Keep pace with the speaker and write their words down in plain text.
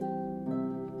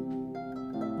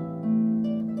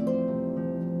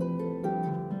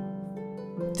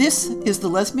This is the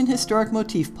Lesbian Historic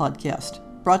Motif podcast,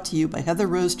 brought to you by Heather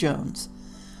Rose Jones.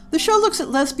 The show looks at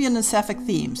lesbian and sapphic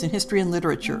themes in history and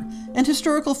literature, and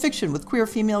historical fiction with queer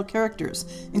female characters,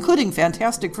 including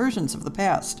fantastic versions of the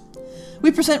past. We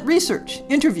present research,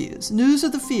 interviews, news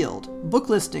of the field, book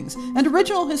listings, and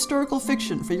original historical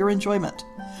fiction for your enjoyment.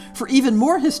 For even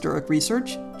more historic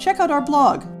research, check out our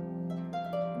blog.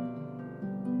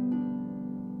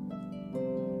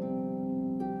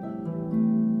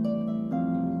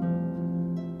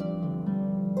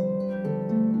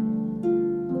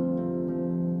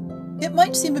 It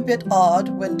might seem a bit odd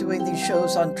when doing these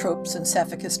shows on tropes and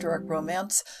sapphic historic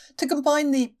romance to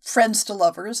combine the friends to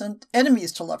lovers and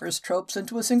enemies to lovers tropes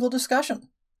into a single discussion.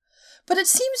 But it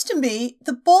seems to me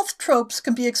that both tropes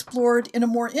can be explored in a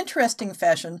more interesting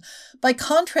fashion by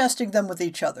contrasting them with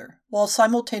each other, while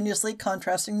simultaneously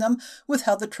contrasting them with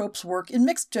how the tropes work in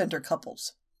mixed-gender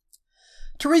couples.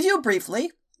 To review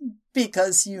briefly,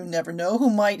 because you never know who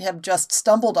might have just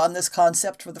stumbled on this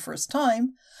concept for the first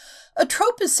time, a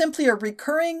trope is simply a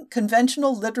recurring,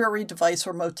 conventional literary device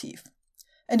or motif.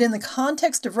 And in the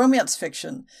context of romance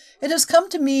fiction, it has come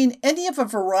to mean any of a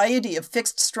variety of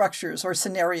fixed structures or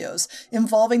scenarios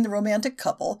involving the romantic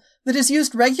couple that is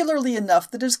used regularly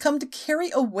enough that it has come to carry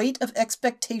a weight of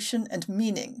expectation and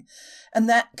meaning, and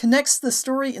that connects the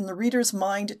story in the reader's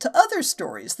mind to other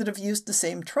stories that have used the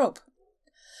same trope.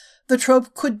 The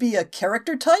trope could be a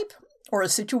character type, or a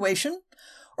situation,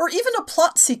 or even a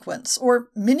plot sequence or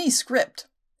mini-script.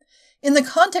 In the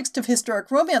context of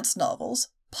historic romance novels,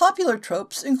 popular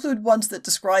tropes include ones that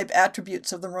describe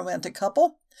attributes of the romantic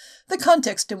couple, the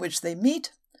context in which they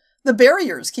meet, the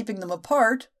barriers keeping them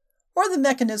apart, or the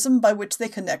mechanism by which they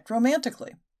connect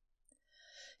romantically.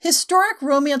 Historic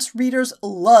romance readers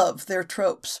love their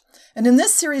tropes, and in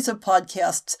this series of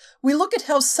podcasts, we look at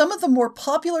how some of the more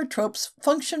popular tropes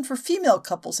function for female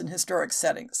couples in historic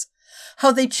settings,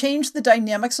 how they change the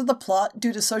dynamics of the plot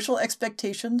due to social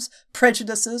expectations,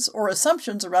 prejudices, or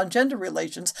assumptions around gender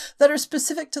relations that are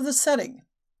specific to the setting.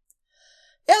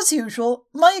 As usual,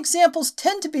 my examples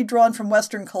tend to be drawn from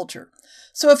Western culture,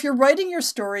 so if you're writing your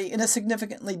story in a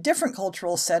significantly different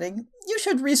cultural setting, you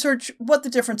should research what the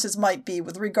differences might be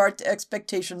with regard to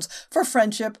expectations for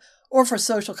friendship or for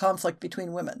social conflict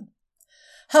between women.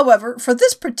 However, for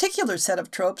this particular set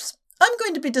of tropes, I'm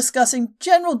going to be discussing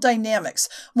general dynamics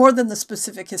more than the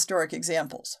specific historic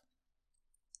examples.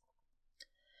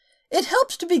 It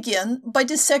helps to begin by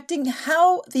dissecting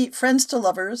how the friends to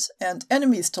lovers and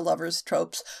enemies to lovers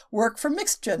tropes work for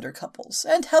mixed-gender couples,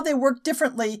 and how they work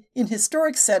differently in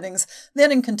historic settings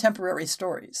than in contemporary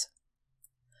stories.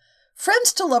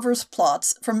 Friends to lovers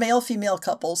plots for male-female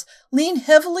couples lean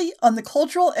heavily on the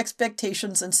cultural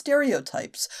expectations and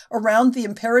stereotypes around the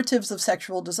imperatives of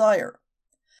sexual desire.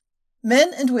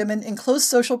 Men and women in close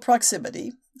social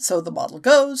proximity, so the model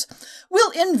goes,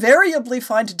 will invariably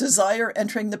find desire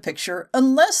entering the picture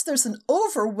unless there's an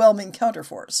overwhelming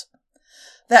counterforce.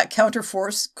 That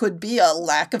counterforce could be a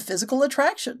lack of physical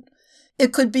attraction.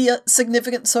 It could be a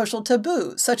significant social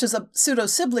taboo, such as a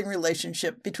pseudo-sibling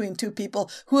relationship between two people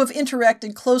who have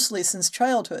interacted closely since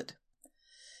childhood.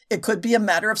 It could be a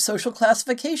matter of social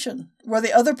classification, where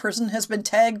the other person has been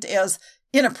tagged as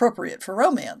inappropriate for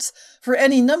romance, for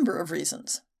any number of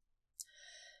reasons.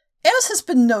 As has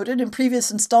been noted in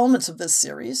previous installments of this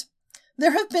series,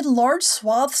 there have been large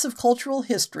swaths of cultural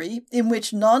history in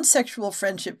which non-sexual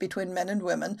friendship between men and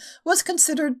women was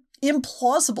considered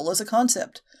implausible as a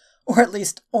concept, or at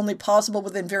least only possible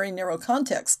within very narrow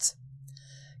contexts.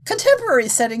 Contemporary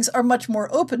settings are much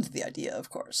more open to the idea, of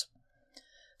course.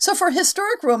 So for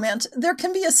historic romance, there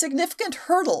can be a significant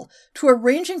hurdle to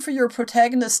arranging for your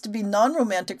protagonists to be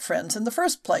non-romantic friends in the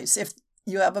first place if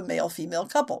you have a male-female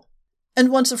couple. And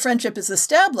once a friendship is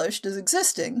established as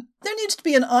existing, there needs to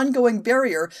be an ongoing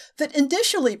barrier that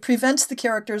initially prevents the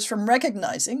characters from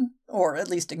recognizing, or at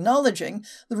least acknowledging,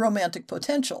 the romantic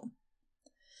potential.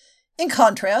 In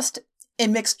contrast, a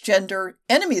mixed-gender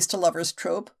enemies-to-lovers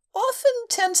trope often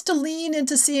tends to lean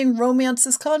into seeing romance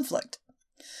as conflict.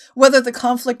 Whether the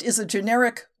conflict is a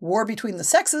generic war between the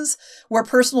sexes, where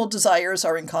personal desires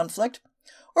are in conflict,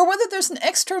 or whether there's an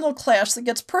external clash that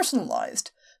gets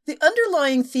personalized, the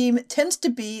underlying theme tends to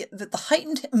be that the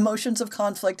heightened emotions of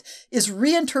conflict is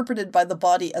reinterpreted by the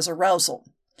body as arousal.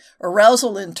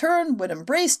 Arousal, in turn, when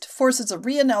embraced, forces a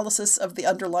reanalysis of the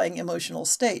underlying emotional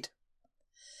state.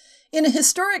 In a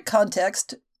historic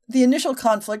context, the initial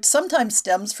conflict sometimes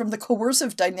stems from the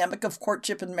coercive dynamic of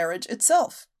courtship and marriage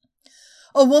itself.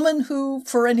 A woman who,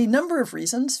 for any number of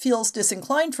reasons, feels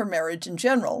disinclined for marriage in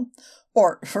general,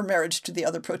 or for marriage to the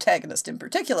other protagonist in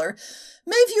particular,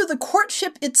 may view the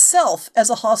courtship itself as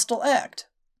a hostile act.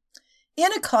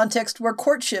 In a context where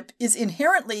courtship is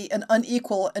inherently an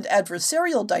unequal and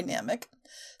adversarial dynamic,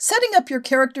 setting up your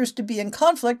characters to be in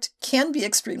conflict can be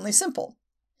extremely simple.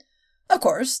 Of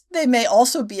course, they may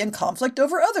also be in conflict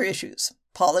over other issues: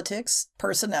 politics,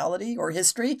 personality or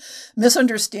history,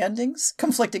 misunderstandings,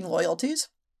 conflicting loyalties.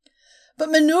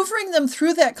 But maneuvering them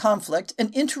through that conflict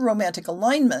and into romantic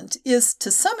alignment is,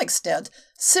 to some extent,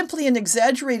 simply an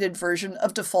exaggerated version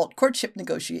of default courtship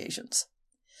negotiations.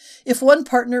 If one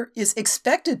partner is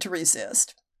expected to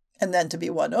resist, and then to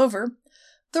be won over,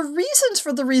 the reasons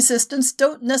for the resistance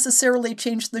don't necessarily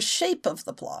change the shape of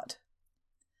the plot.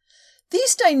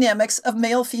 These dynamics of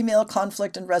male-female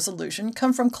conflict and resolution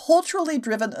come from culturally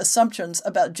driven assumptions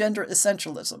about gender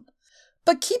essentialism.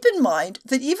 But keep in mind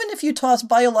that even if you toss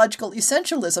biological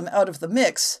essentialism out of the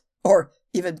mix, or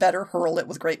even better, hurl it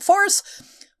with great force,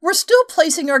 we're still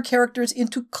placing our characters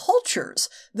into cultures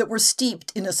that were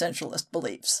steeped in essentialist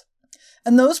beliefs.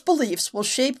 And those beliefs will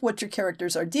shape what your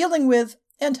characters are dealing with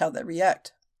and how they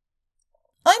react.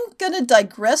 I'm going to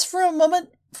digress for a moment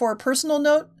for a personal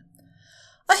note.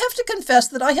 I have to confess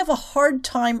that I have a hard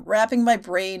time wrapping my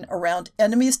brain around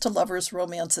enemies to lovers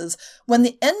romances when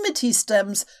the enmity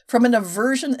stems from an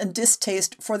aversion and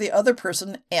distaste for the other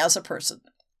person as a person.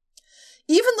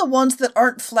 Even the ones that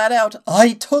aren't flat out,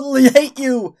 "I totally hate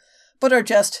you," but are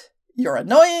just, "You're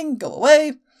annoying, go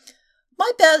away."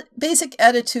 My basic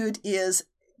attitude is,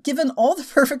 given all the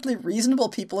perfectly reasonable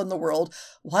people in the world,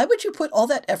 why would you put all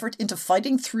that effort into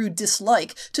fighting through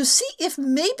dislike to see if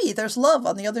maybe there's love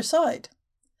on the other side?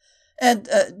 And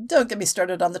don't get me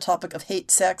started on the topic of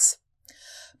hate sex.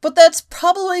 But that's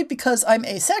probably because I'm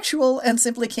asexual and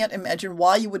simply can't imagine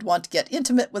why you would want to get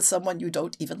intimate with someone you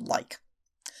don't even like.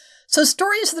 So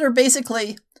stories that are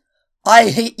basically, "I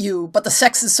hate you, but the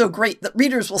sex is so great that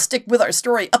readers will stick with our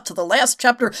story up to the last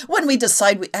chapter when we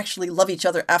decide we actually love each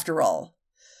other after all."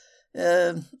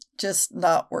 Just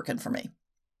not working for me.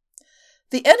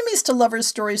 The enemies to lovers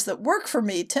stories that work for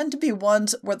me tend to be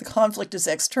ones where the conflict is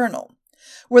external,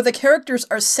 where the characters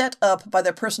are set up by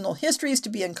their personal histories to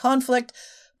be in conflict,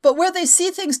 but where they see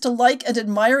things to like and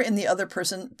admire in the other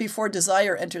person before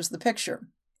desire enters the picture.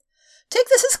 Take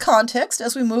this as context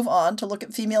as we move on to look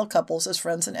at female couples as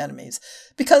friends and enemies,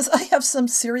 because I have some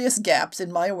serious gaps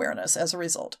in my awareness as a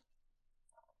result.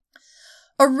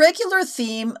 A regular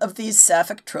theme of these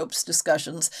sapphic tropes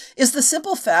discussions is the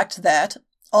simple fact that,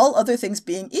 all other things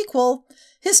being equal,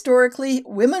 historically,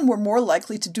 women were more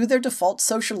likely to do their default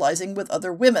socializing with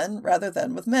other women rather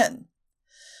than with men.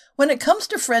 When it comes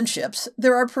to friendships,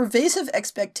 there are pervasive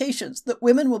expectations that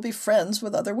women will be friends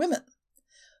with other women.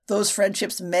 Those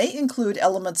friendships may include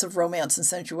elements of romance and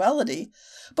sensuality,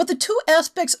 but the two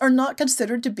aspects are not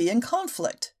considered to be in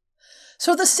conflict.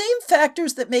 So the same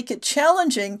factors that make it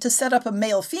challenging to set up a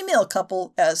male-female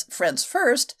couple as friends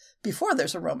first, before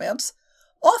there's a romance,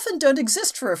 often don't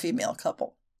exist for a female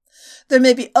couple. There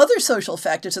may be other social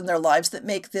factors in their lives that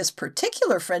make this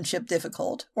particular friendship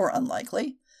difficult or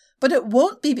unlikely, but it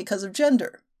won't be because of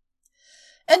gender.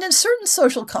 And in certain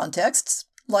social contexts,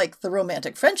 like the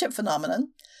romantic friendship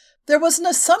phenomenon, there was an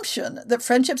assumption that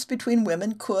friendships between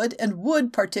women could and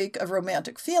would partake of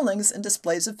romantic feelings and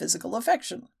displays of physical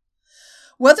affection.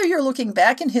 Whether you're looking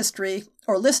back in history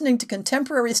or listening to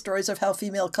contemporary stories of how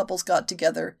female couples got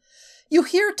together, you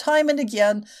hear time and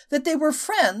again that they were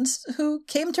friends who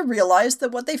came to realize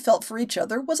that what they felt for each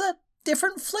other was a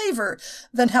different flavor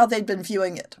than how they'd been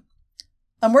viewing it.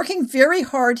 I'm working very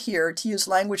hard here to use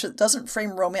language that doesn't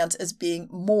frame romance as being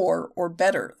more or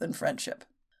better than friendship.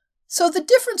 So the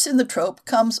difference in the trope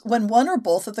comes when one or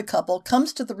both of the couple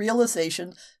comes to the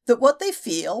realization that what they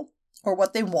feel, or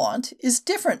what they want, is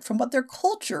different from what their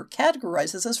culture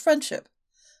categorizes as friendship.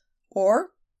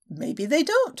 Or maybe they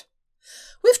don't.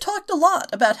 We've talked a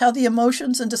lot about how the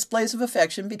emotions and displays of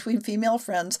affection between female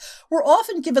friends were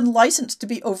often given license to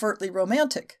be overtly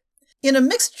romantic. In a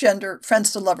mixed-gender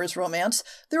friends-to-lovers romance,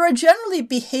 there are generally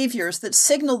behaviors that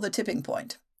signal the tipping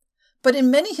point. But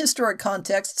in many historic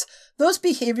contexts, those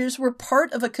behaviors were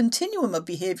part of a continuum of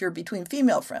behavior between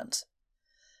female friends.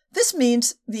 This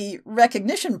means the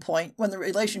recognition point when the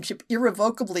relationship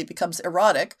irrevocably becomes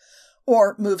erotic,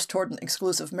 or moves toward an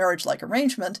exclusive marriage-like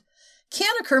arrangement,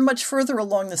 can occur much further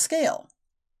along the scale.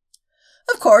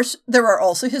 Of course, there are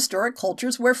also historic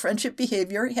cultures where friendship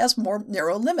behavior has more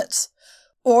narrow limits,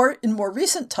 or in more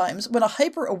recent times when a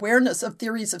hyper-awareness of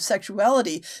theories of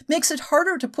sexuality makes it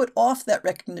harder to put off that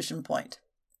recognition point.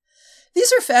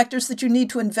 These are factors that you need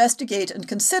to investigate and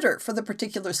consider for the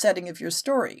particular setting of your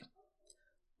story.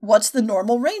 What's the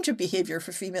normal range of behavior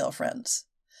for female friends?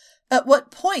 At what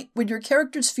point would your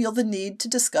characters feel the need to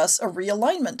discuss a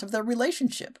realignment of their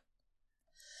relationship?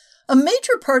 A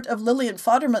major part of Lillian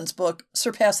Fodderman's book,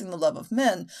 Surpassing the Love of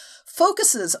Men,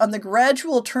 focuses on the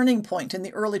gradual turning point in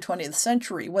the early 20th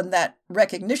century when that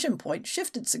recognition point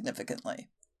shifted significantly.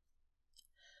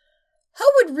 How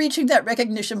would reaching that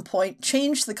recognition point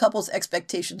change the couple's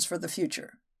expectations for the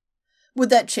future? Would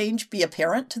that change be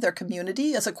apparent to their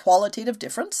community as a qualitative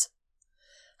difference?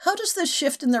 How does this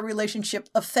shift in their relationship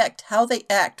affect how they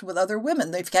act with other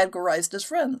women they've categorized as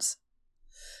friends?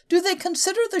 Do they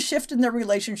consider the shift in their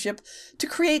relationship to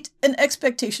create an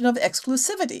expectation of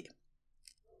exclusivity?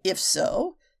 If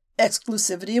so,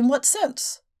 exclusivity in what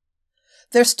sense?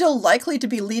 They're still likely to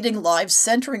be leading lives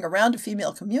centering around a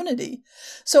female community,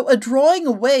 so a drawing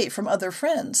away from other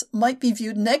friends might be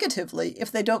viewed negatively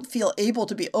if they don't feel able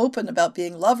to be open about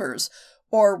being lovers,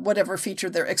 or whatever feature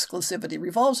their exclusivity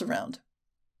revolves around.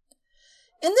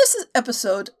 In this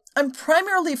episode, I'm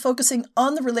primarily focusing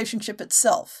on the relationship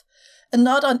itself, and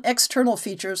not on external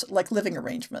features like living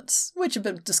arrangements, which have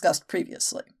been discussed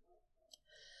previously.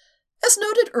 As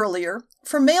noted earlier,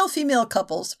 for male-female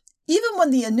couples, even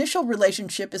when the initial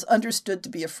relationship is understood to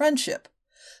be a friendship,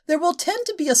 there will tend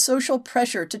to be a social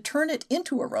pressure to turn it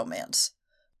into a romance,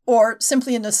 or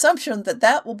simply an assumption that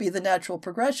that will be the natural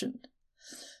progression.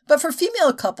 But for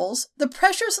female couples, the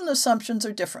pressures and assumptions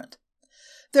are different.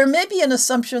 There may be an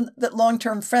assumption that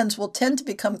long-term friends will tend to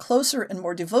become closer and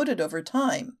more devoted over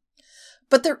time,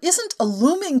 but there isn't a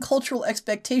looming cultural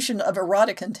expectation of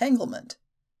erotic entanglement.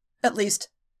 At least,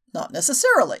 not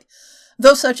necessarily,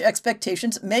 though such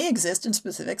expectations may exist in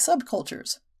specific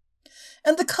subcultures.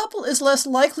 And the couple is less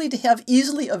likely to have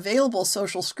easily available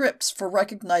social scripts for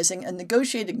recognizing and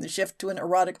negotiating the shift to an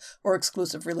erotic or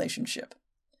exclusive relationship.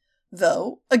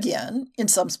 Though, again, in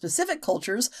some specific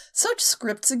cultures, such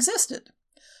scripts existed.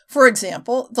 For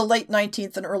example, the late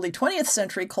 19th and early 20th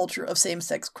century culture of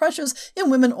same-sex crushes in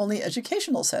women-only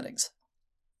educational settings.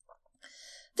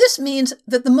 This means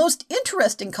that the most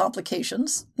interesting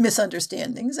complications,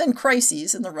 misunderstandings, and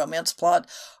crises in the romance plot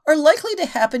are likely to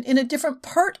happen in a different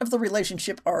part of the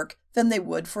relationship arc than they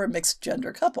would for a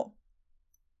mixed-gender couple.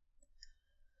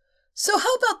 So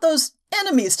how about those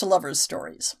enemies to lovers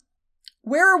stories?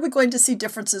 Where are we going to see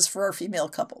differences for our female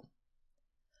couple?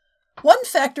 One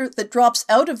factor that drops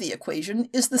out of the equation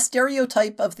is the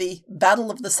stereotype of the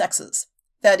battle of the sexes.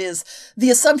 That is,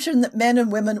 the assumption that men and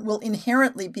women will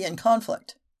inherently be in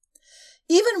conflict.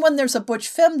 Even when there's a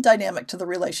butch-femme dynamic to the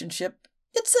relationship,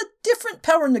 it's a different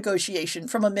power negotiation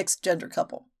from a mixed-gender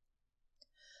couple.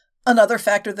 Another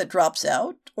factor that drops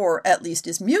out, or at least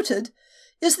is muted,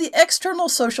 is the external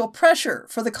social pressure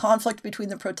for the conflict between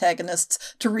the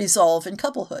protagonists to resolve in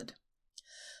couplehood.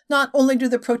 Not only do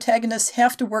the protagonists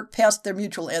have to work past their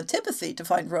mutual antipathy to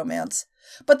find romance,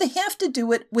 but they have to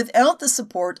do it without the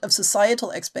support of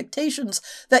societal expectations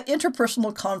that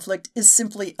interpersonal conflict is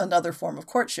simply another form of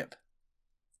courtship.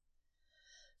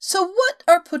 So what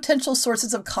are potential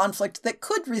sources of conflict that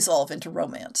could resolve into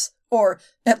romance, or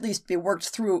at least be worked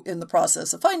through in the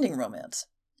process of finding romance?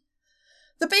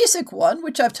 The basic one,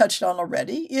 which I've touched on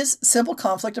already, is simple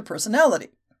conflict of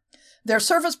personality. Their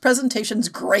surface presentations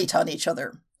grate on each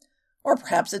other. Or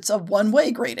perhaps it's a one-way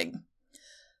grating.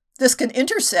 This can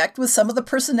intersect with some of the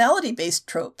personality-based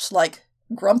tropes, like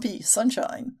grumpy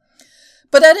sunshine.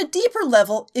 But at a deeper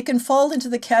level, it can fall into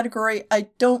the category I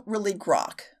don't really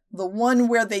grok, the one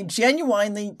where they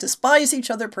genuinely despise each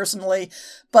other personally,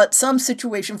 but some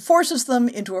situation forces them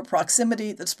into a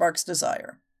proximity that sparks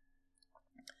desire.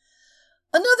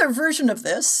 Another version of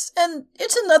this, and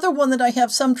it's another one that I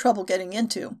have some trouble getting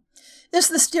into, is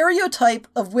the stereotype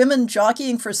of women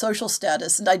jockeying for social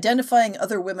status and identifying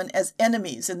other women as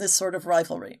enemies in this sort of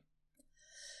rivalry.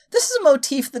 This is a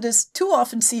motif that is too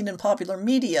often seen in popular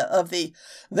media of the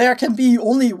 "there can be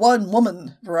only one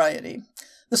woman" variety,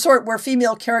 the sort where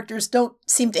female characters don't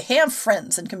seem to have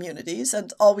friends and communities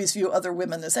and always view other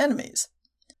women as enemies.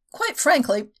 Quite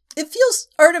frankly, it feels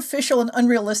artificial and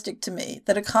unrealistic to me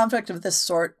that a conflict of this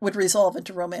sort would resolve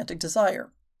into romantic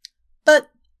desire. But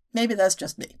maybe that's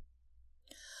just me.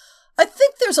 I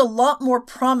think there's a lot more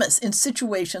promise in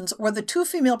situations where the two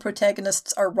female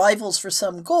protagonists are rivals for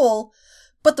some goal,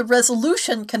 but the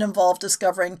resolution can involve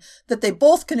discovering that they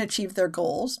both can achieve their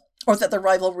goals, or that the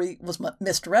rivalry was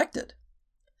misdirected.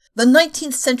 The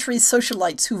 19th century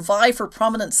socialites who vie for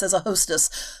prominence as a hostess,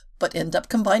 but end up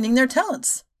combining their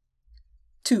talents.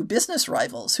 Two business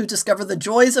rivals who discover the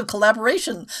joys of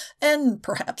collaboration, and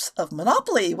perhaps of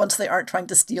monopoly once they aren't trying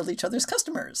to steal each other's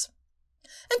customers.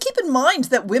 And keep in mind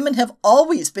that women have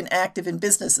always been active in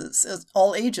businesses at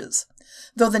all ages,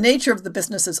 though the nature of the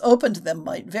businesses open to them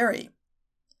might vary.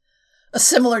 A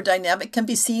similar dynamic can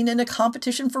be seen in a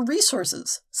competition for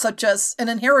resources, such as an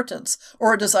inheritance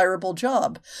or a desirable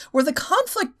job, where the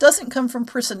conflict doesn't come from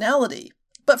personality,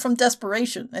 but from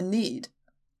desperation and need.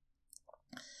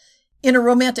 In a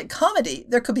romantic comedy,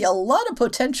 there could be a lot of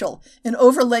potential in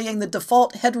overlaying the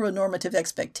default heteronormative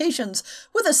expectations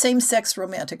with a same-sex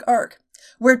romantic arc,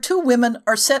 where two women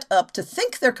are set up to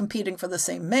think they're competing for the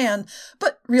same man,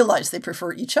 but realize they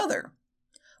prefer each other.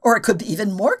 Or it could be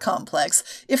even more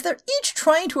complex if they're each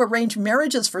trying to arrange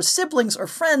marriages for siblings or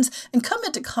friends and come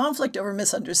into conflict over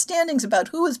misunderstandings about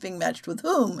who is being matched with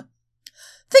whom.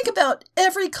 Think about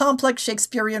every complex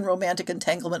Shakespearean romantic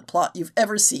entanglement plot you've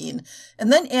ever seen,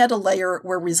 and then add a layer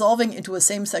where resolving into a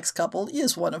same-sex couple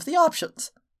is one of the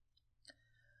options.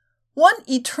 One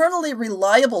eternally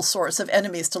reliable source of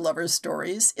enemies to lovers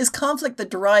stories is conflict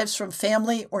that derives from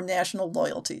family or national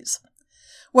loyalties.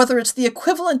 Whether it's the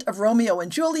equivalent of Romeo and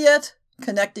Juliet,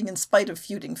 connecting in spite of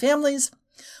feuding families,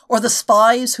 or the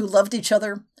spies who loved each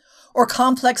other, or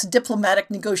complex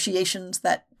diplomatic negotiations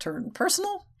that turn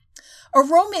personal, a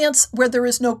romance where there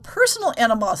is no personal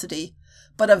animosity,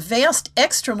 but a vast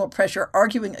external pressure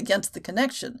arguing against the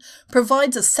connection,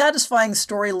 provides a satisfying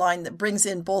storyline that brings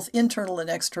in both internal and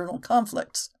external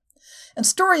conflicts. And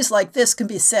stories like this can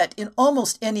be set in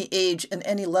almost any age and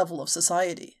any level of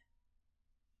society.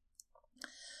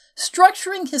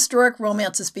 Structuring historic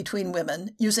romances between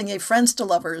women using a friends to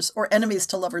lovers or enemies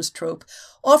to lovers trope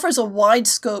offers a wide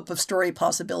scope of story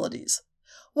possibilities.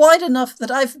 Wide enough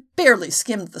that I've barely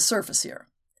skimmed the surface here.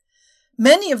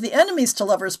 Many of the enemies to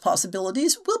lovers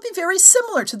possibilities will be very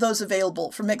similar to those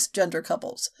available for mixed gender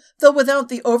couples, though without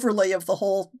the overlay of the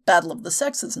whole battle of the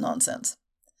sexes nonsense.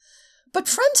 But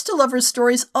friends to lovers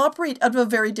stories operate out of a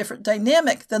very different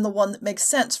dynamic than the one that makes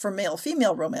sense for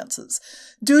male-female romances,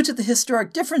 due to the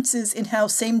historic differences in how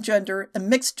same-gender and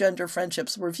mixed-gender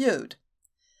friendships were viewed.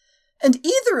 And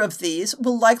either of these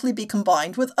will likely be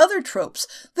combined with other tropes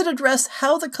that address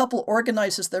how the couple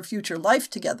organizes their future life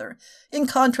together, in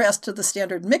contrast to the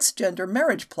standard mixed-gender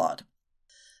marriage plot.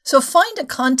 So find a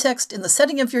context in the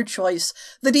setting of your choice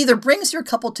that either brings your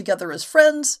couple together as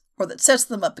friends, or that sets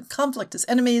them up in conflict as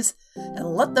enemies,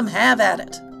 and let them have at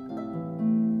it.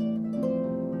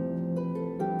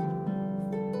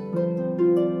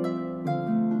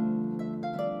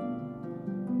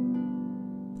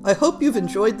 I hope you've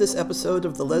enjoyed this episode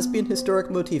of the Lesbian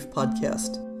Historic Motif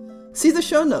podcast. See the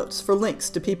show notes for links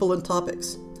to people and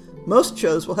topics. Most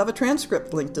shows will have a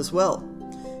transcript linked as well.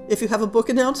 If you have a book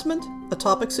announcement, a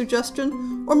topic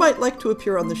suggestion, or might like to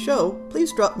appear on the show,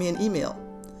 please drop me an email.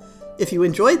 If you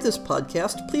enjoyed this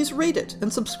podcast, please rate it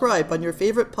and subscribe on your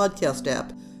favorite podcast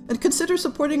app, and consider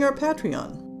supporting our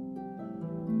Patreon.